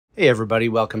Hey everybody,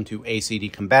 welcome to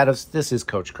ACD-Combatives. This is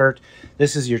Coach Kurt.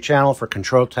 This is your channel for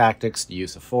control tactics, the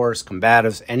use of force,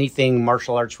 combatives, anything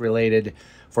martial arts related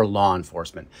for law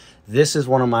enforcement. This is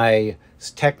one of my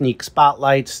technique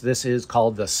spotlights. This is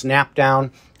called the snap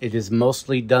down. It is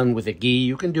mostly done with a gi.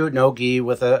 You can do it no gi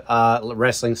with a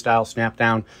wrestling style snap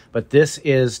down, but this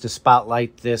is to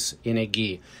spotlight this in a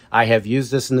gi. I have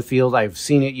used this in the field. I've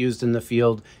seen it used in the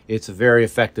field. It's a very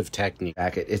effective technique.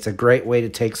 It's a great way to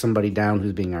take somebody down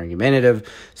who's being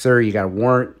argumentative. Sir, you got a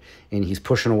warrant, and he's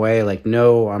pushing away like,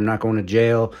 no, I'm not going to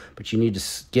jail, but you need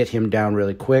to get him down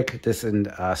really quick. This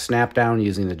and snap down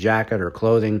using the jacket or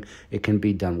clothing. It can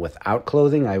be done without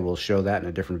clothing. I will show that in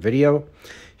a different video.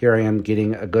 Here I am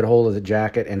getting a good hold of the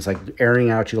jacket, and it's like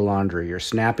airing out your laundry. You're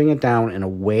snapping it down in a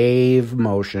wave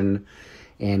motion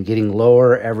and getting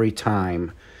lower every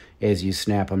time as you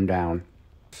snap them down.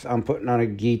 I'm putting on a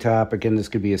gi top. Again, this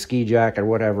could be a ski jacket or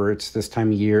whatever. It's this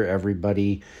time of year.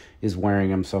 Everybody is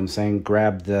wearing them. So I'm saying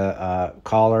grab the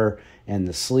collar and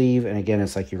the sleeve. And again,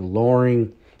 it's like you're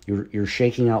lowering, you're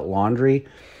shaking out laundry,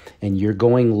 and you're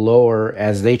going lower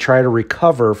as they try to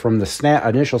recover from the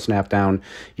initial snap down.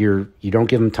 You don't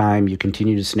give them time. You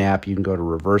continue to snap. You can go to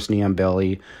reverse knee on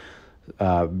belly,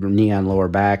 knee on lower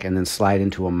back, and then slide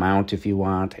into a mount if you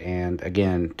want. And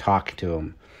again, talk to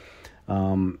him.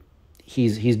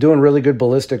 He's doing really good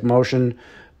ballistic motion,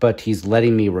 but he's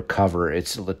letting me recover.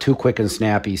 It's too quick and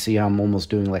snappy. See how I'm almost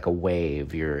doing like a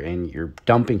wave. You're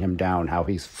dumping him down, how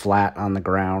he's flat on the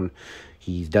ground.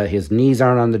 His knees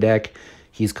aren't on the deck.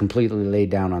 He's completely laid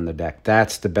down on the deck.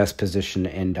 That's the best position to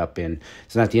end up in.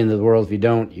 It's not the end of the world if you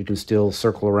don't. You can still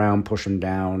circle around, push him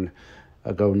down,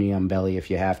 go knee on belly if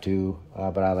you have to,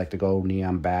 but I like to go knee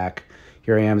on back.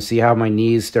 Here I am. See how my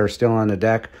knees are still on the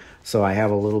deck? So I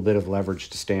have a little bit of leverage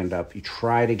to stand up. You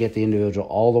try to get the individual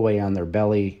all the way on their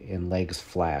belly and legs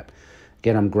flat.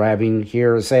 Again, I'm grabbing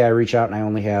here. Say I reach out and I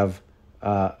only have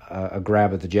a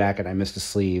grab at the jacket. I missed a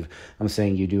sleeve. I'm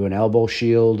saying you do an elbow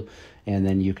shield, and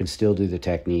then you can still do the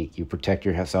technique. You protect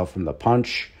yourself from the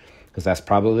punch, because that's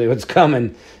probably what's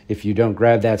coming. If you don't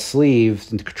grab that sleeve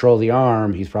and control the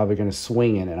arm, he's probably going to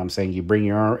swing in it. I'm saying you bring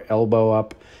your elbow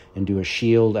up and do a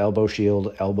shield,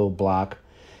 elbow block,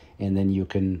 and then you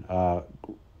can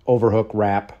overhook,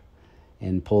 wrap,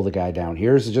 and pull the guy down.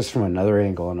 Here's just from another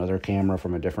angle, another camera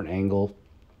from a different angle.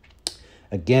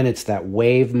 Again, it's that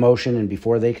wave motion, and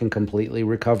before they can completely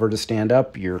recover to stand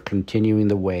up, you're continuing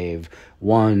the wave.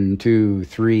 1, 2,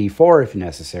 3, 4 if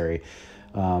necessary.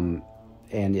 And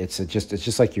it's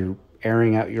just like you're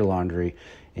airing out your laundry,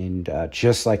 and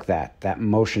just like that. That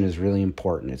motion is really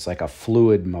important. It's like a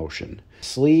fluid motion.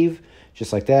 Sleeve,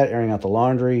 just like that, airing out the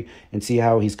laundry, and see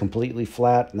how he's completely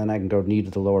flat, and then I can go knee to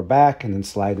the lower back and then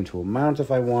slide into a mount if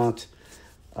I want.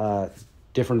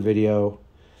 Different video.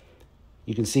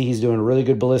 You can see he's doing a really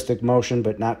good ballistic motion,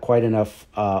 but not quite enough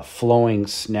flowing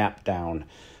snap down.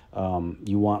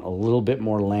 You want a little bit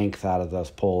more length out of those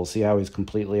pulls. See how he's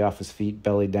completely off his feet,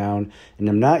 belly down. And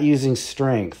I'm not using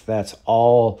strength. That's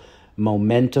all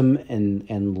momentum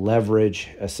and leverage,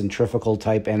 a centrifugal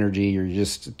type energy. You're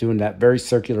just doing that very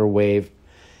circular wave,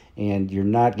 and you're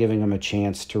not giving him a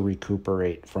chance to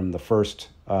recuperate from the first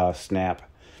snap.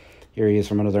 Here he is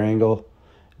from another angle.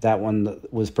 That one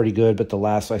was pretty good, but the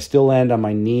last, I still land on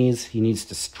my knees. He needs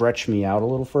to stretch me out a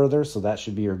little further, so that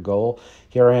should be your goal.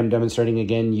 Here I am demonstrating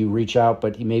again. You reach out,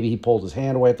 but maybe he pulled his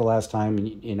hand away at the last time,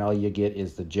 and all you get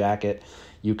is the jacket.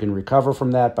 You can recover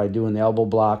from that by doing the elbow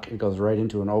block. It goes right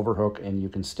into an overhook, and you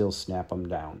can still snap them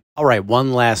down. All right,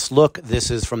 one last look. This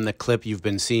is from the clip you've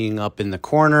been seeing up in the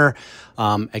corner.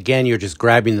 Again, you're just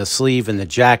grabbing the sleeve and the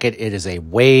jacket. It is a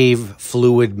wave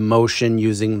fluid motion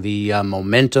using the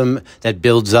momentum that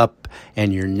builds up,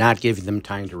 and you're not giving them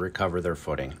time to recover their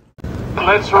footing.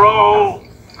 Let's roll.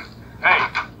 Hey,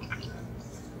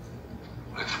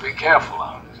 let's be careful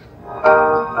out.